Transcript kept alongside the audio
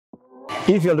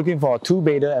If you're looking for a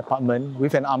two-bedder apartment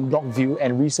with an unblocked view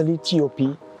and recently TOP,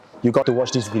 you got to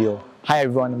watch this video. Hi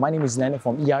everyone, my name is Leonard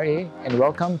from ERA and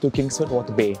welcome to Kingsford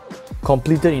Waterway.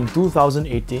 Completed in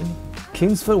 2018,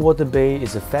 Kingsford Waterway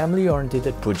is a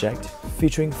family-oriented project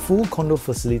featuring full condo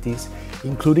facilities,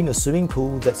 including a swimming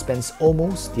pool that spans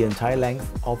almost the entire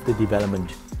length of the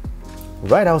development.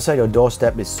 Right outside your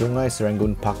doorstep is Sungai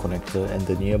Serangoon Park Connector and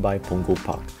the nearby Punggol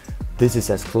Park. This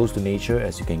is as close to nature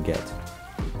as you can get.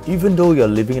 Even though you're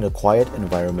living in a quiet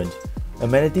environment,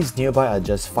 amenities nearby are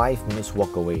just 5 minutes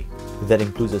walk away. That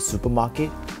includes a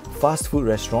supermarket, fast food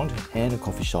restaurant and a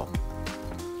coffee shop.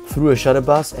 Through a shuttle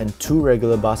bus and 2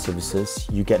 regular bus services,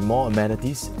 you get more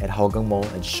amenities at Hougang Mall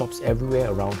and shops everywhere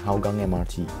around Hougang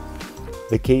MRT.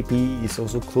 The KP is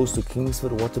also close to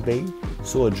Kingsford Waterway,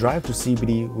 so a drive to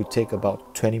CBD would take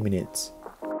about 20 minutes.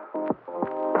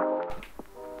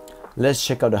 Let's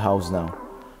check out the house now.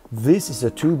 This is a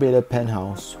 2-bedder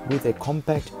penthouse with a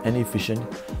compact and efficient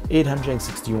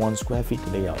 861 square feet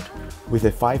layout with a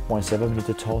 5.7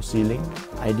 meter tall ceiling,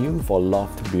 ideal for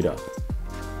loft build-up.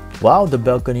 While the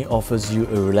balcony offers you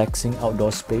a relaxing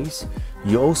outdoor space,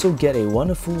 you also get a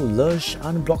wonderful lush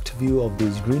unblocked view of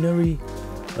this greenery,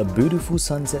 a beautiful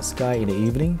sunset sky in the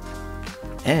evening,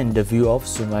 and the view of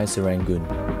Sungai Serangoon.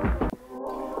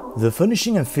 The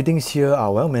furnishing and fittings here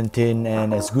are well maintained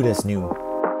and as good as new.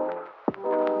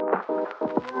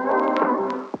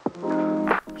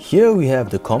 Here we have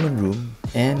the common room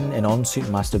and an ensuite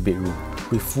master bedroom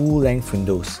with full-length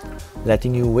windows,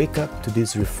 letting you wake up to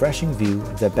this refreshing view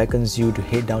that beckons you to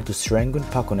head down to Serangoon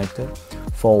Park Connector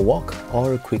for a walk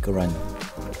or a quick run.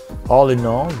 All in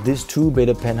all, this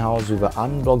 2-bedder penthouse with an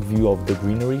unblocked view of the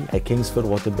greenery at Kingsford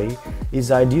Waterway is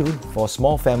ideal for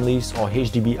small families or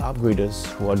HDB upgraders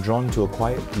who are drawn to a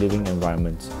quiet living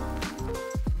environment.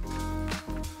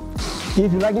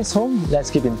 If you like this home,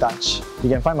 let's keep in touch. You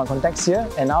can find my contacts here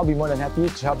and I'll be more than happy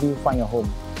to help you find your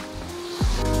home.